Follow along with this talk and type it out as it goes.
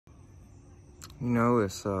You know,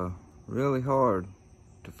 it's really hard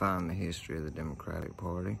to find the history of the Democratic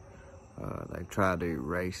Party. They tried to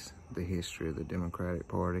erase the history of the Democratic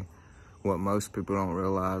Party. What most people don't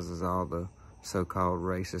realize is all the so-called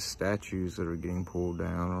racist statues that are getting pulled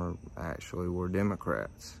down actually were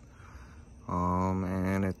Democrats.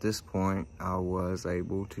 And at this point, I was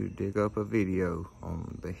able to dig up a video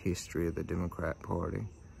on the history of the Democrat Party.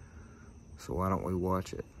 So why don't we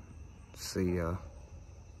watch it, see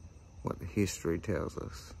what the history tells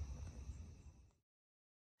us.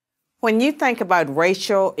 When you think about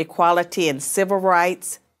racial equality and civil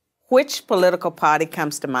rights, which political party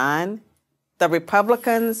comes to mind? The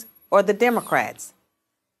Republicans or the Democrats?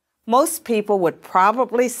 Most people would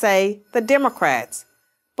probably say the Democrats,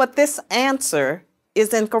 but this answer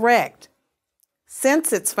is incorrect.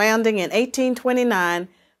 Since its founding in 1829,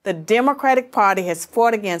 the Democratic Party has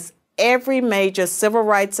fought against every major civil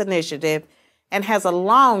rights initiative and has a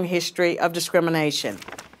long history of discrimination.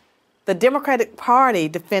 The Democratic Party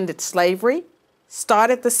defended slavery,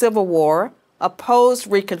 started the Civil War, opposed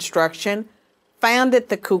Reconstruction, founded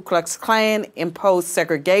the Ku Klux Klan, imposed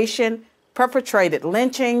segregation, perpetrated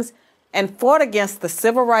lynchings, and fought against the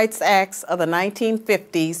Civil Rights Acts of the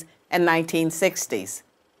 1950s and 1960s.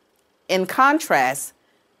 In contrast,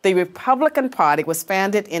 the Republican Party was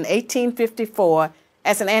founded in 1854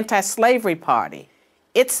 as an anti-slavery party.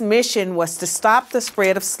 Its mission was to stop the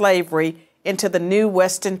spread of slavery into the new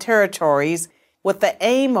Western territories with the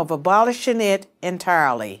aim of abolishing it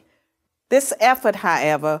entirely. This effort,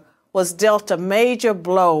 however, was dealt a major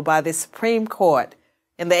blow by the Supreme Court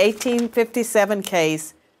in the 1857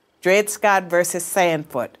 case Dred Scott versus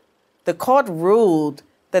Sandford. The court ruled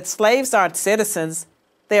that slaves aren't citizens,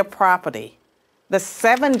 they're property. The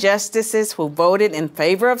 7 justices who voted in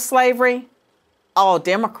favor of slavery, all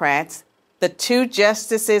Democrats. The 2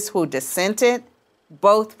 justices who dissented,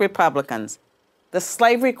 both Republicans. The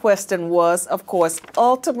slavery question was, of course,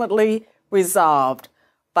 ultimately resolved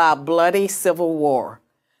by a bloody civil war.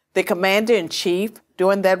 The commander-in-chief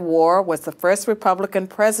during that war was the first Republican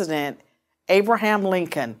president, Abraham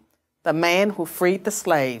Lincoln, the man who freed the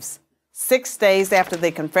slaves. 6 days after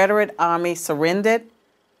the Confederate Army surrendered,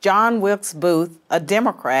 John Wilkes Booth, a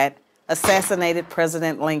Democrat, assassinated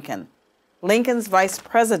President Lincoln. Lincoln's vice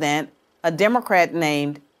president, a Democrat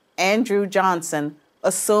named Andrew Johnson,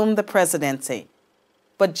 assumed the presidency.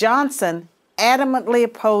 But Johnson adamantly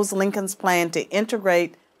opposed Lincoln's plan to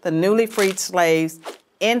integrate the newly freed slaves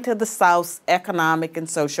into the South's economic and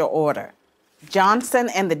social order. Johnson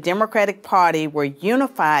and the Democratic Party were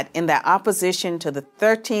unified in their opposition to the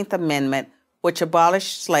 13th Amendment, which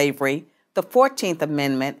abolished slavery, the 14th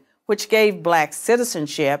Amendment, which gave blacks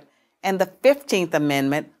citizenship, and the 15th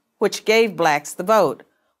Amendment, which gave blacks the vote.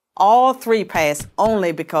 All 3 passed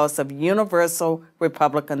only because of universal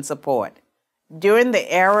Republican support. During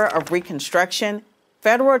the era of Reconstruction,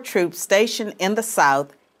 federal troops stationed in the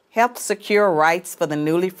South helped secure rights for the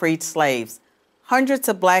newly freed slaves. Hundreds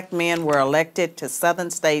of black men were elected to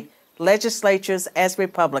Southern state legislatures as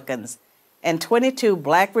Republicans, and 22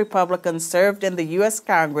 black Republicans served in the U.S.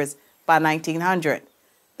 Congress by 1900.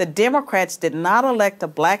 The Democrats did not elect a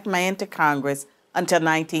black man to Congress until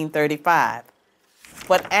 1935.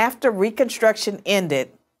 But after Reconstruction ended,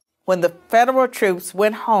 when the federal troops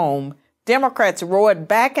went home, Democrats roared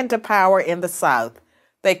back into power in the South.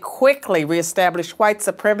 They quickly reestablished white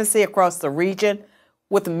supremacy across the region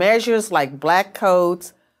with measures like black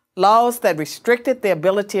codes, laws that restricted the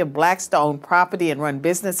ability of blacks to own property and run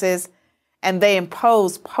businesses, and they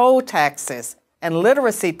imposed poll taxes and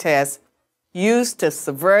literacy tests used to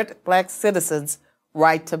subvert black citizens'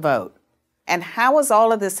 right to vote. And how was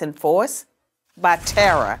all of this enforced? By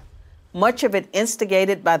terror, much of it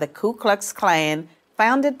instigated by the Ku Klux Klan,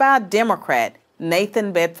 founded by a Democrat,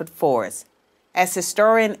 Nathan Bedford Forrest. As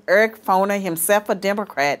historian Eric Foner, himself a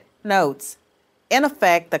Democrat, notes, in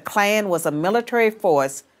effect, the Klan was a military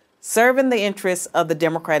force serving the interests of the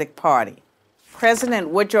Democratic Party. President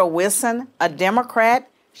Woodrow Wilson, a Democrat,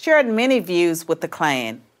 shared many views with the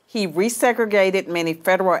Klan. He resegregated many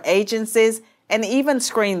federal agencies and even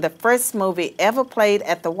screened the first movie ever played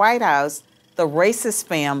at the White House, the racist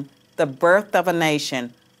film, The Birth of a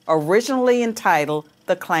Nation, originally entitled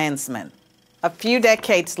The Klansman. A few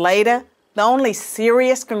decades later, the only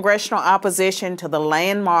serious congressional opposition to the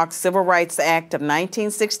landmark Civil Rights Act of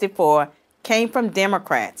 1964 came from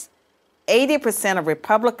Democrats. 80% of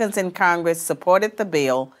Republicans in Congress supported the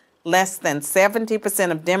bill, less than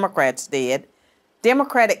 70% of Democrats did.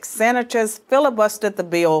 Democratic senators filibustered the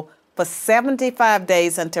bill for 75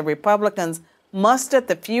 days until Republicans mustered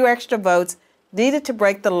the few extra votes needed to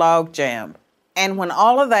break the logjam. And when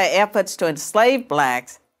all of their efforts to enslave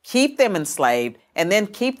blacks keep them enslaved, and then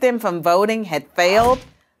keep them from voting had failed,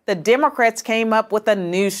 the Democrats came up with a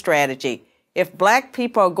new strategy. If black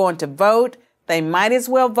people are going to vote, they might as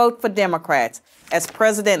well vote for Democrats. As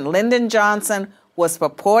President Lyndon Johnson was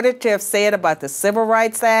purported to have said about the Civil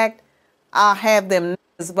Rights Act, I'll have them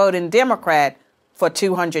voting Democrat for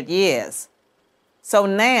 200 years. So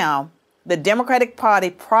now, the Democratic Party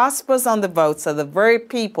prospers on the votes of the very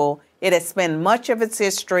people it has spent much of its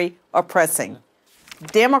history oppressing.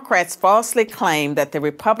 Democrats falsely claim that the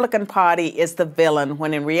Republican Party is the villain,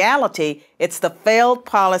 when in reality, it's the failed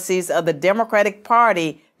policies of the Democratic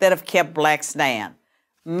Party that have kept blacks down.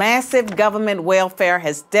 Massive government welfare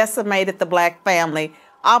has decimated the black family.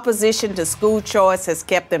 Opposition to school choice has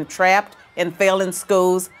kept them trapped in failing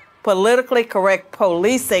schools. Politically correct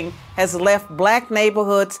policing has left black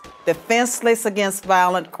neighborhoods defenseless against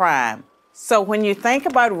violent crime. So when you think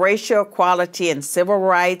about racial equality and civil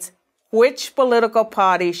rights, which political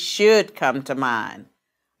party should come to mind?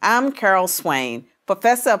 I'm Carol Swain,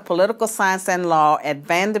 professor of political science and law at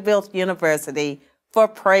Vanderbilt University for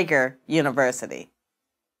Prager University.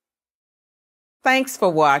 Thanks for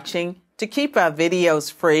watching. To keep our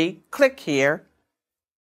videos free, click here.